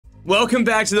Welcome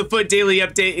back to the Foot Daily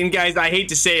Update, and guys, I hate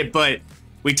to say it, but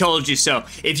we told you so.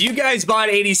 If you guys bought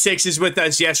 86s with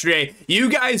us yesterday,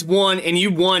 you guys won, and you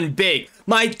won big.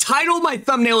 My title, my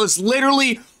thumbnail is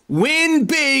literally win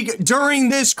big during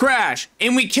this crash,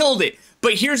 and we killed it.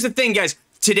 But here's the thing, guys.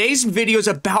 Today's video is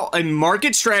about a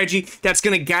market strategy that's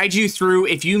going to guide you through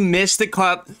if you miss the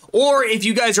cut, or if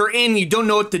you guys are in, you don't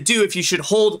know what to do, if you should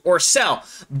hold or sell.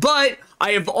 But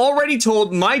I have already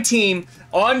told my team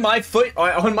on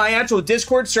my actual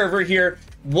Discord server here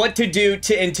what to do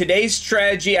in today's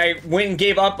strategy. I went and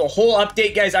gave up a whole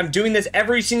update, guys. I'm doing this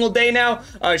every single day now,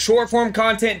 short form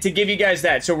content to give you guys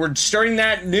that. So we're starting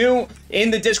that new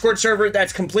in the Discord server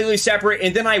that's completely separate.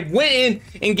 And then I went in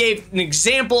and gave an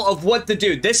example of what to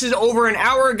do. This is over an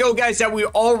hour ago, guys, that we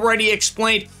already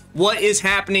explained what is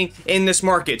happening in this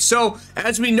market. So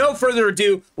as we no further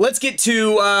ado, let's get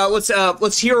to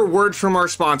let's hear a word from our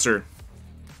sponsor.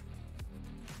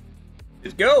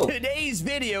 Let's go. Today's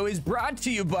video is brought to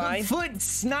you by Foot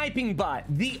Sniping Bot,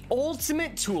 the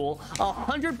ultimate tool,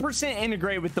 100%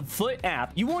 integrated with the Foot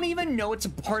app. You won't even know it's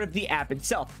a part of the app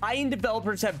itself. High-end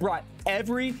developers have brought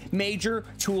every major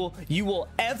tool you will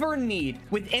ever need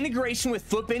with integration with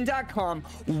footbin.com.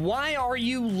 Why are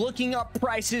you looking up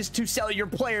prices to sell your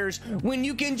players when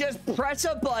you can just press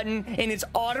a button and it's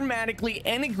automatically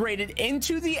integrated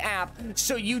into the app,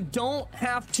 so you don't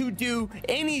have to do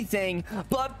anything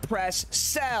but press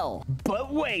sell?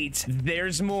 But wait,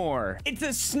 there's more. It's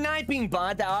a sniping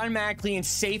bot that automatically and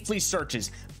safely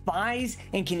searches, buys,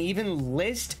 and can even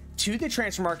list to the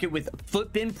transfer market with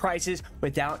footbin prices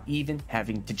without even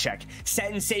having to check.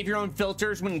 Set and save your own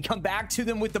filters when you come back to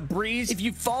them with a breeze. If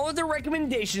you follow the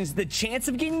recommendations, the chance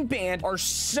of getting banned are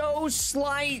so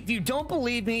slight. If you don't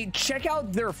believe me, check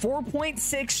out their 4.6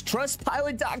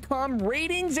 trustpilot.com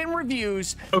ratings and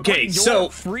reviews. Okay, so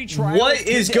free trial what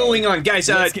is going on, guys?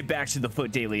 Let's get back to the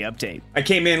Foot Daily Update. I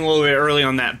came in a little bit early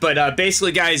on that, but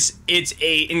basically, guys, it's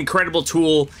an incredible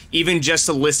tool, even just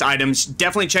to list items.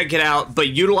 Definitely check it out, but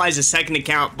utilize a second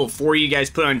account before you guys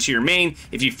put it onto your main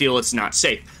if you feel it's not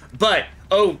safe. But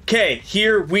okay,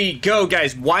 here we go,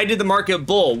 guys. Why did the market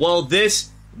bull? Well,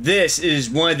 this is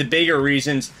one of the bigger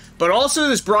reasons, but also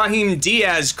this Brahim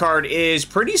Diaz card is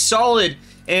pretty solid,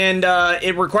 and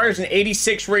it requires an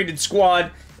 86 rated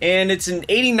squad, and it's an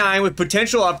 89 with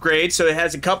potential upgrades, so it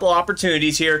has a couple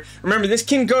opportunities here. Remember, this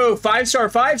can go 5-star,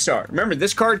 5-star. Remember,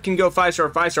 this card can go 5-star,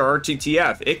 5-star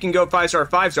RTTF. It can go 5-star,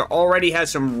 5-star. Already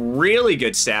has some really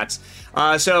good stats.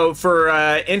 So for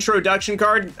introduction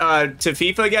card to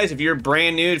FIFA, guys, if you're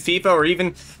brand new to FIFA or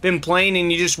even been playing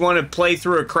and you just want to play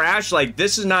through a crash, like,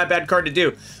 this is not a bad card to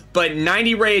do. But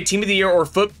 90 rated Team of the Year or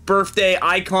Foot Birthday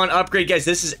Icon upgrade, guys,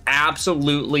 this is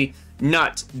absolutely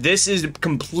nuts. This is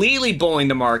completely bulling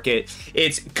the market.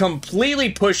 It's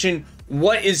completely pushing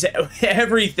what is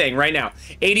everything right now.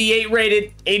 88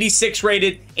 rated, 86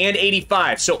 rated, and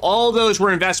 85. So all those were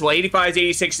investable. 85s,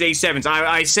 86s, 87s.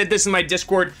 I said this in my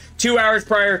Discord 2 hours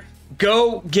prior.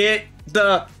 Go get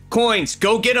the coins.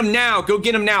 Go get them now. Go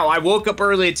get them now. I woke up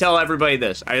early to tell everybody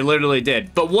this. I literally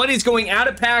did. But what is going out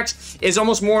of packs is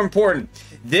almost more important.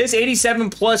 This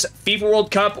 87 plus FIFA World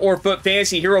Cup or Foot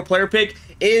Fantasy Hero player pick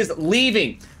is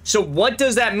leaving. So what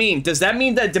does that mean? Does that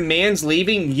mean that demand's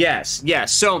leaving? Yes.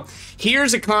 Yes. So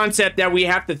here's a concept that we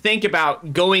have to think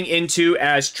about going into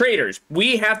as traders.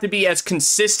 We have to be as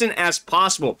consistent as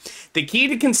possible. The key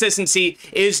to consistency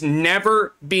is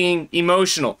never being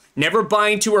emotional, never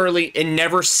buying too early, and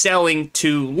never selling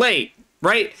too late.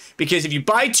 Right? Because if you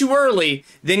buy too early,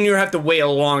 then you have to wait a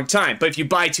long time. But if you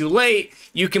buy too late,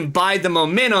 you can buy the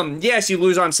momentum. Yes, you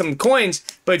lose on some coins,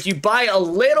 but if you buy a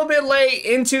little bit late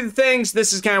into the things,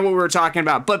 this is kind of what we were talking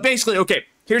about. But basically, okay,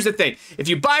 here's the thing. If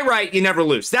you buy right, you never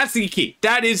lose. That's the key.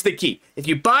 That is the key. If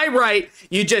you buy right,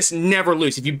 you just never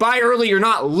lose. If you buy early, you're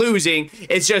not losing.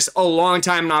 It's just a long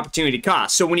time and opportunity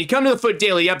cost. So when you come to the Foot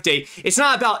Daily Update, it's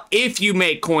not about if you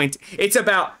make coins. It's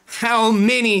about how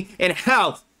many and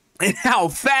how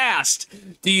fast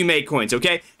do you make coins,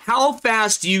 okay? How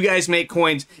fast do you guys make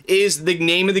coins is the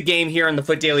name of the game here on the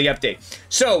Foot Daily Update.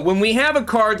 So when we have a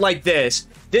card like this,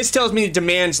 this tells me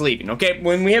demand's leaving, okay?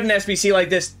 When we have an SBC like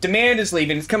this, demand is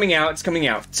leaving. It's coming out. It's coming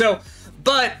out. So,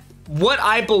 but what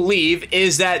I believe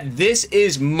is that this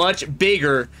is much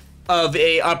bigger of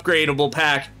a upgradable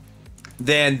pack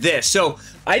than this. So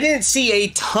I didn't see a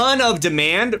ton of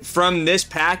demand from this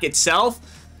pack itself.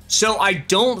 So I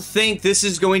don't think this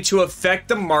is going to affect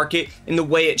the market in the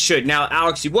way it should. Now,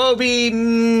 Alex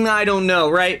Iwobi, I don't know,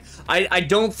 right? I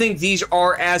don't think these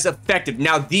are as effective.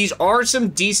 Now, these are some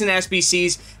decent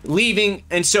SBCs leaving,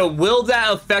 and so will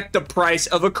that affect the price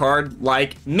of a card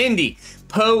like Mindy?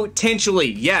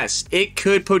 Potentially, yes, it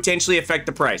could potentially affect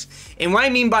the price. And what I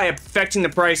mean by affecting the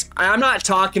price, I'm not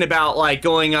talking about like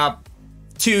going up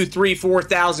 2, 3,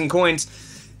 4,000 coins.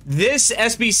 This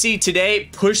SBC today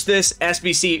pushed this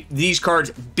SBC, these cards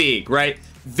big, right?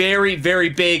 Very, very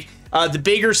big. The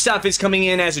bigger stuff is coming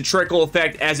in as a trickle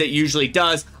effect, as it usually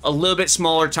does. A little bit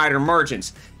smaller, tighter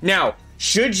margins. Now,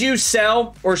 should you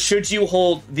sell or should you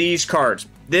hold these cards?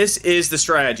 This is the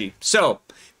strategy. So,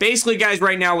 basically, guys,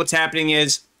 right now what's happening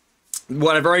is,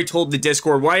 what I've already told the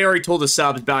Discord, what I already told the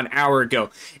subs about an hour ago,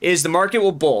 is the market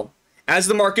will bull. As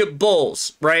the market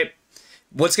bulls, right?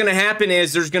 What's going to happen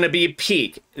is there's going to be a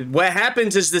peak. What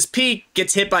happens is this peak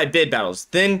gets hit by bid battles.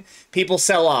 Then people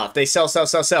sell off. They sell, sell,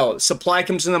 sell, sell. Supply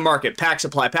comes in the market. Pack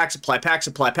supply, pack supply, pack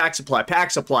supply, pack supply,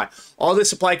 pack supply. All this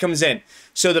supply comes in.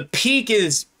 So the peak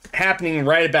is happening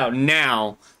right about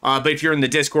now. But if you're in the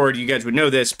Discord, you guys would know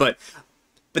this. But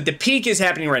the peak is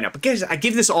happening right now. But guys, I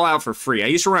give this all out for free. I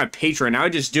used to run a Patreon. Now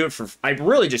I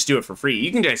really just do it for free. You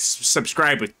can just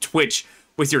subscribe with Twitch,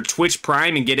 with your Twitch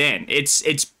Prime, and get in.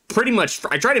 It's pretty much,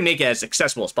 I try to make it as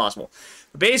accessible as possible.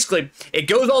 But basically, it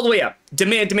goes all the way up.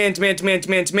 Demand, demand, demand, demand,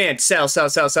 demand, demand. Sell, sell,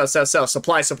 sell, sell, sell, sell.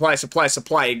 Supply, supply, supply,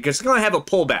 supply. It's going to have a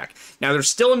pullback. Now, there's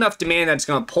still enough demand that's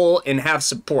going to pull and have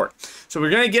support. So we're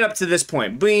going to get up to this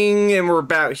point. Bing, and we're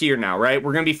about here now, right?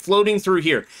 We're going to be floating through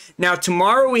here. Now,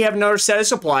 tomorrow we have another set of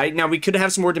supply. Now, we could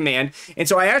have some more demand. And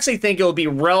so I actually think it will be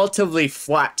relatively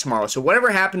flat tomorrow. So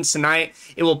whatever happens tonight,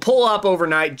 it will pull up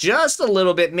overnight just a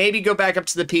little bit. Maybe go back up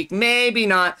to the peak. Maybe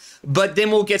not. But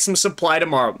then we'll get some supply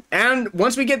tomorrow. And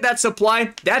once we get that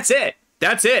supply, that's it.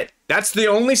 That's it. That's the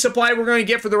only supply we're going to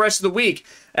get for the rest of the week.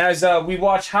 As we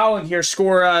watch Howland here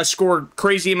score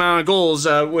crazy amount of goals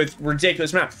with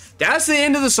ridiculous amount. That's the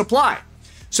end of the supply.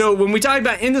 So when we talk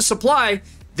about end of supply,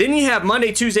 then you have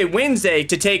Monday, Tuesday, Wednesday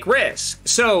to take risks.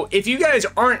 So if you guys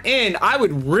aren't in, I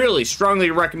would really strongly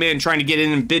recommend trying to get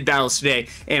in bid battles today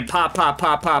and pop, pop,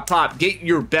 pop, pop, pop. Get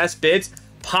your best bids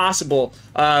possible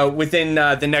within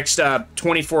the next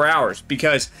 24 hours,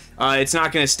 because it's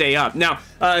not going to stay up. Now,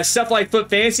 stuff like Foot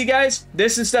Fantasy, guys,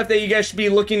 this is stuff that you guys should be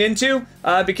looking into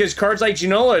because cards like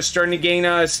Ginola is starting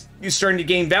to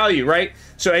gain value, right?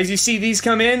 So as you see these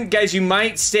come in, guys, you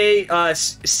might see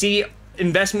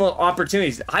investment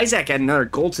opportunities. Isaac had another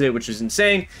goal today, which was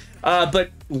insane.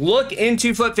 But look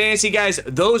into Foot Fantasy, guys.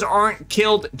 Those aren't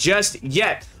killed just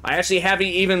yet. I actually haven't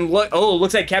even looked. Oh, it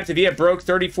looks like Captivia broke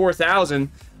 34,000,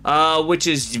 which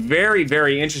is very,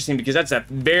 very interesting because that's a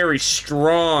very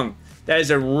strong, that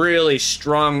is a really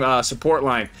strong support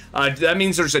line. That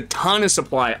means there's a ton of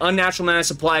supply. Unnatural amount of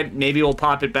supply. Maybe we'll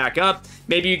pop it back up.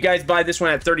 Maybe you guys buy this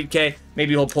one at 30K.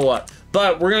 Maybe we'll pull up.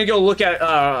 But we're going to go look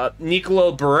at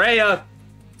Nicolo Barea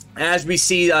as we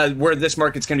see where this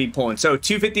market's going to be pulling. So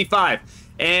 255,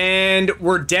 and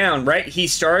we're down, right? He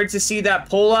started to see that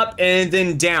pull up and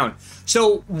then down.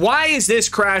 So why is this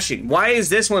crashing? Why is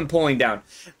this one pulling down?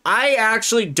 I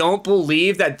actually don't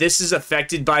believe that this is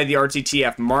affected by the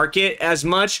RTTF market as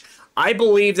much. I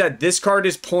believe that this card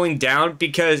is pulling down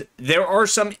because there are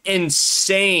some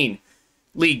insanely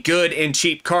good and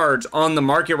cheap cards on the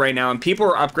market right now, and people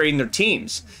are upgrading their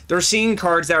teams. They're seeing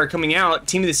cards that are coming out,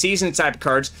 team of the season type of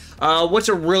cards. What's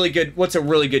a really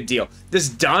good deal? This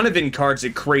Donovan card's a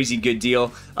crazy good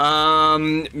deal.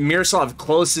 Miroslav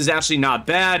Klose is actually not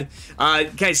bad.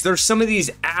 Guys, there's some of these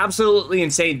absolutely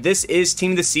insane. This is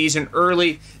team of the season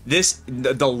early.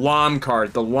 The Lom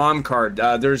card,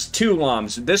 there's two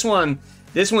Loms. This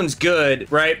one's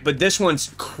good, right? But this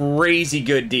one's crazy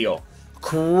good deal.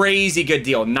 Crazy good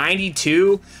deal.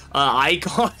 92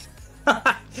 icon.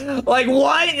 Like,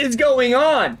 what is going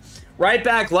on? Right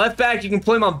back, left back, you can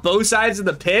play them on both sides of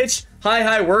the pitch.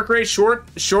 High work rate, short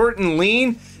and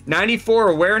lean. 94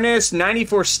 awareness,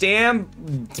 94 stam.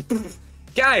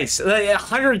 Guys,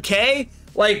 100K?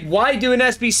 Like, why do an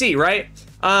SBC, right?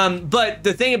 But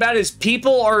the thing about it is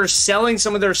people are selling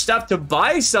some of their stuff to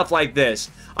buy stuff like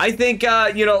this. I think,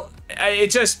 you know,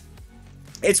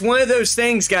 it's one of those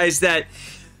things, guys, that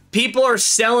people are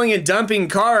selling and dumping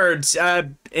cards,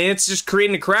 and it's just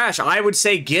creating a crash. I would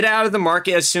say get out of the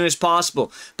market as soon as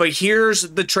possible. But here's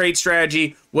the trade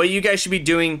strategy, what you guys should be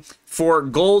doing for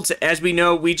golds. As we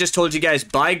know, we just told you guys,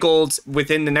 buy golds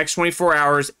within the next 24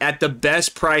 hours at the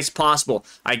best price possible.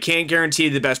 I can't guarantee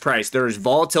the best price. There is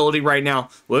volatility right now.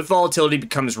 With volatility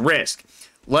becomes risk.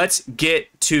 Let's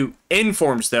get to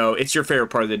informs, though. It's your favorite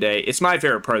part of the day. It's my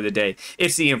favorite part of the day.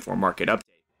 It's the inform market update.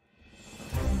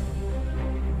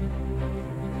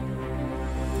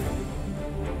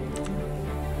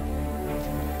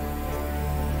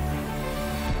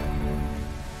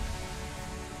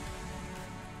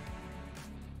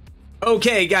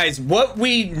 Okay, guys, what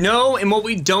we know and what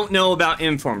we don't know about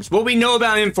informs. What we know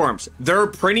about informs, they're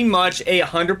pretty much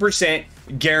 100%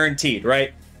 guaranteed,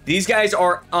 right? These guys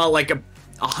are like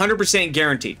 100%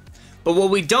 guaranteed. But what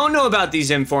we don't know about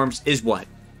these informs is what?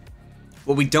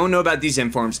 What we don't know about these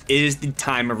informs is the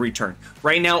time of return.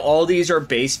 Right now, all these are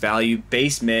base value,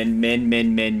 base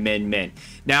min.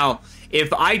 Now,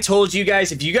 if I told you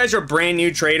guys, if you guys are a brand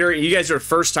new trader, you guys are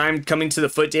first time coming to the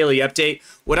Foot Daily Update,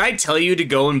 would I tell you to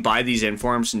go and buy these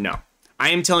informs? No. I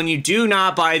am telling you, do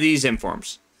not buy these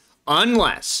informs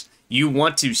unless you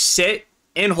want to sit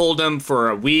and hold them for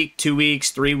a week, 2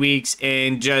 weeks, 3 weeks,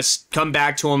 and just come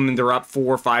back to them and they're up 4,000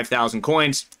 or 5,000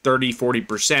 coins, 30,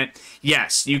 40%.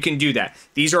 Yes, you can do that.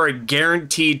 These are a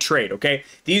guaranteed trade, okay?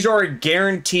 These are a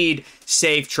guaranteed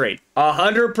safe trade.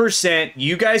 100%,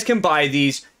 you guys can buy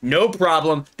these, no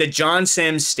problem. The John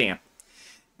Sims stamp.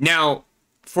 Now,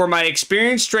 for my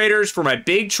experienced traders, for my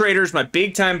big traders, my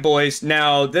big time boys,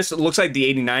 now this looks like the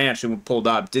 89 actually pulled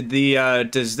up.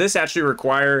 Does this actually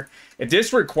require, if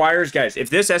this requires, guys, if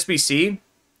this SBC,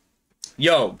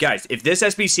 guys, if this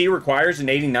SBC requires an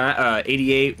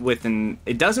 88 with an,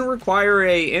 it doesn't require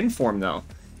a inform though.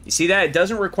 You see that? It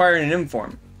doesn't require an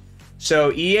inform.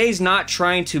 So EA's not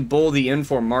trying to bull the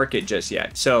inform market just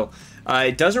yet. So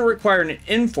it doesn't require an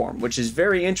inform, which is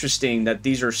very interesting that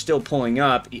these are still pulling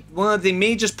up. Well, they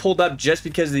may just pulled up just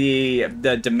because the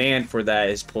demand for that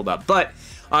is pulled up. But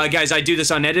guys, I do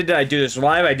this unedited, I do this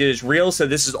live, I do this real, so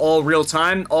this is all real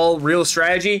time, all real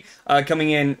strategy coming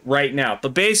in right now.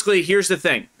 But basically, here's the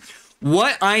thing.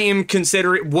 What I am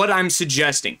considering, what I'm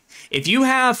suggesting, if you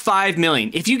have 5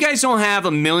 million, if you guys don't have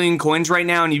 1 million coins right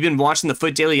now and you've been watching the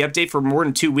Foot Daily Update for more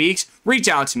than 2 weeks, reach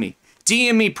out to me.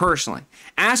 DM me personally.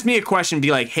 Ask me a question,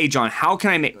 be like, hey John, how can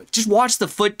I make, just watch the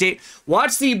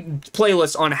watch the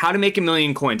playlist on how to make 1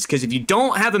 million coins, because if you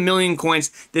don't have 1 million coins,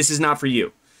 this is not for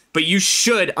you. But you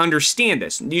should understand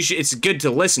this. It's good to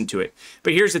listen to it.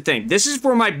 But here's the thing. This is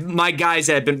for my guys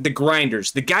that have been, the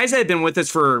grinders, the guys that have been with us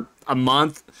for a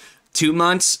month, 2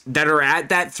 months, that are at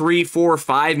that 3, 4,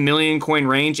 5 million coin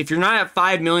range. If you're not at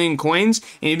 5 million coins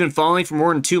and you've been following for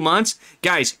more than 2 months,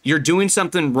 guys, you're doing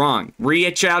something wrong.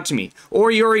 Reach out to me.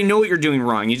 Or you already know what you're doing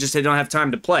wrong. You just don't have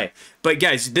time to play. But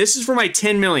guys, this is for my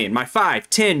 10 million, my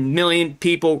 10 million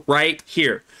people right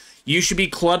here. You should be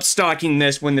club stocking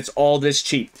this when it's all this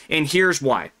cheap. And here's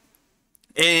why.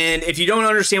 And if you don't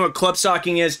understand what club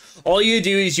stocking is, all you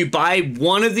do is you buy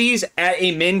one of these at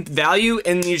a min value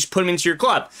and you just put them into your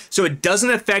club. So it doesn't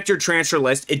affect your transfer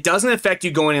list. It doesn't affect you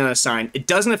going on a sign. It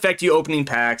doesn't affect you opening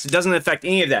packs. It doesn't affect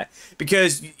any of that.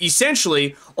 Because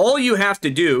essentially, all you have to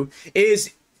do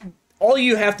is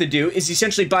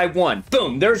essentially buy one.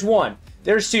 Boom, there's one.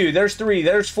 There's 2, there's 3,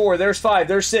 there's 4, there's 5,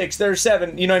 there's 6, there's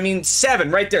 7, you know what I mean? 7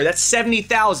 right there. That's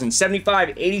 70,000,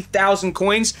 75, 80,000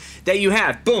 coins that you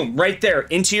have. Boom, right there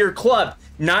into your club,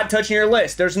 not touching your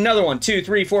list. There's another one, 2,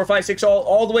 3, 4, 5, 6,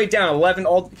 all the way down, 11,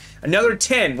 another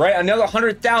 10, right? Another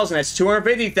 100,000, that's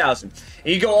 250,000.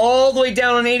 And you go all the way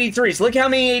down on 83s. Look how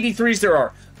many 83s there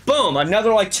are. Boom,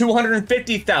 another like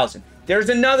 250,000. There's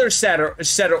another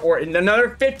or another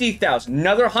 50,000,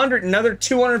 another 100, another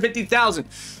 250,000.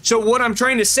 So what I'm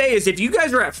trying to say is if you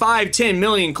guys are at 5, 10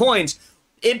 million coins,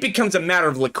 it becomes a matter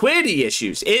of liquidity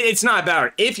issues. It's not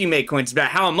about if you make coins, it's about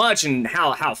how much and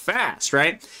how fast,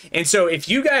 right? And so if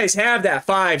you guys have that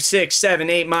 5, 6, 7,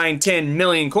 8, 9, 10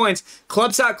 million coins,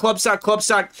 club stock,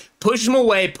 push them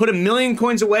away, put 1 million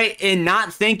coins away and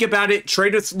not think about it.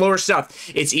 Trade with lower stuff.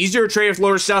 It's easier to trade with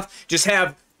lower stuff. Just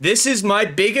have, this is my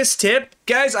biggest tip,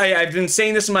 guys. I've been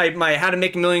saying this in my how to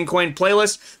make 1 million coin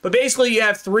playlist, but basically you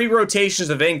have 3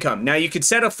 rotations of income. Now you could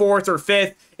set a 4th or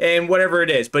 5th and whatever it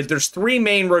is, but there's 3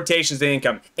 main rotations of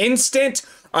income: instant,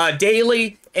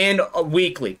 daily, and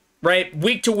weekly. Right?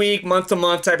 Week to week, month to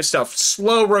month type of stuff.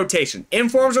 Slow rotation.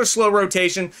 Informs are slow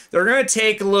rotation. They're going to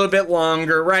take a little bit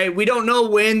longer, right? We don't know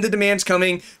when the demand's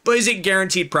coming, but is it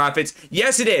guaranteed profits?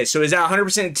 Yes, it is. So is that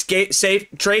 100% safe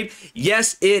trade?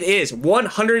 Yes, it is.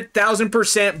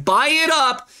 100,000%. Buy it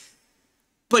up,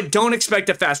 but don't expect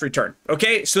a fast return.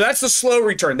 Okay? So that's the slow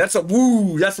return. That's a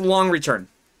long return.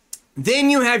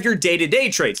 Then you have your day-to-day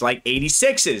trades like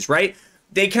 86s, right?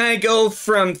 They kind of go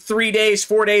from 3 days,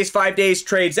 4 days, 5 days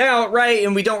trades out, right?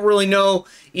 And we don't really know,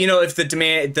 if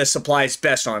the supply is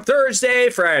best on Thursday,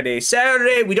 Friday,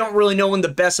 Saturday. We don't really know when the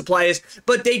best supply is,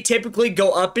 but they typically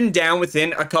go up and down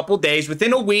within a couple days.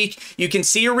 Within a week, you can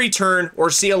see a return or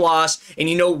see a loss, and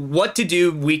you know what to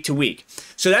do week to week.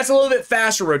 So that's a little bit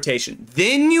faster rotation.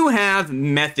 Then you have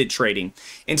method trading.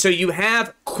 And so you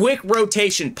have quick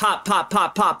rotation, pop, pop,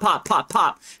 pop, pop, pop, pop,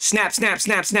 pop, snap, snap,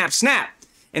 snap, snap, snap.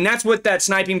 And that's what that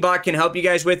sniping bot can help you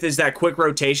guys with, is that quick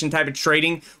rotation type of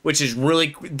trading, which is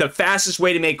really the fastest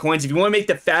way to make coins. If you want to make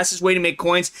the fastest way to make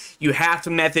coins, you have to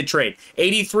method trade.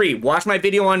 83, watch my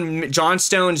video on John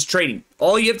Stone's trading.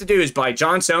 All you have to do is buy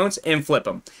John Stones and flip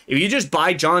them. If you just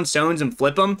buy John Stones and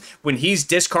flip them, when he's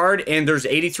discard and there's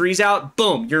 83s out,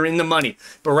 boom, you're in the money.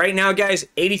 But right now, guys,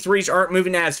 83s aren't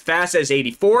moving as fast as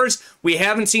 84s. We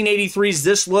haven't seen 83s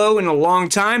this low in a long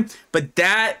time, but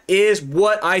that is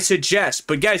what I suggest.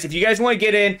 But guys, if you guys want to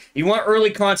get in, you want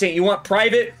early content, you want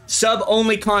private,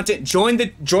 sub-only content, join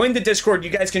the Discord.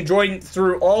 You guys can join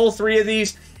through all 3 of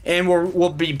these, and we'll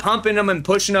be pumping them and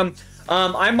pushing them.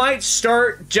 I might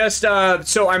start just I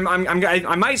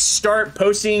might start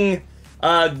posting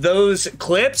those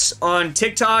clips on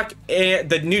TikTok, and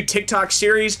the new TikTok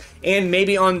series, and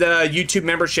maybe on the YouTube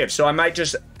membership. So I might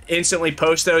just instantly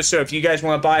post those. So if you guys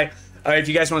want to buy, if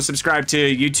you guys want to subscribe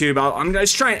to YouTube, I'm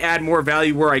just trying to add more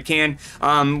value where I can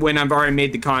when I've already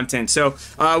made the content. So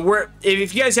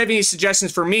if you guys have any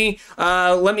suggestions for me,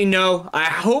 let me know.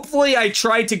 Hopefully I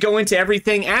tried to go into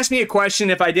everything. Ask me a question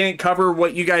if I didn't cover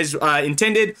what you guys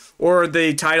intended, or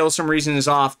the title some reason is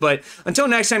off. But until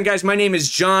next time, guys, my name is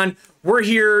John. We're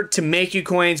here to make you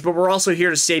coins, but we're also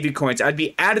here to save you coins. I'd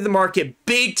be out of the market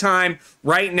big time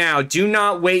right now. Do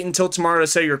not wait until tomorrow to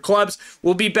sell your clubs.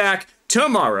 We'll be back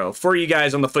tomorrow for you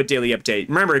guys on the Foot Daily Update.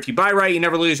 Remember, if you buy right, you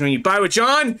never lose. When you buy with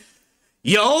John,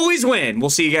 you always win. We'll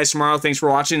see you guys tomorrow. Thanks for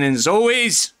watching, and as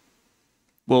always,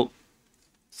 we'll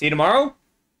see you tomorrow.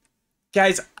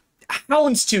 Guys,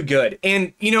 Haaland's too good.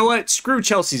 And you know what? Screw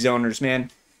Chelsea's owners, man.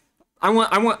 I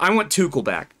want Tuchel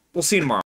back. We'll see you tomorrow.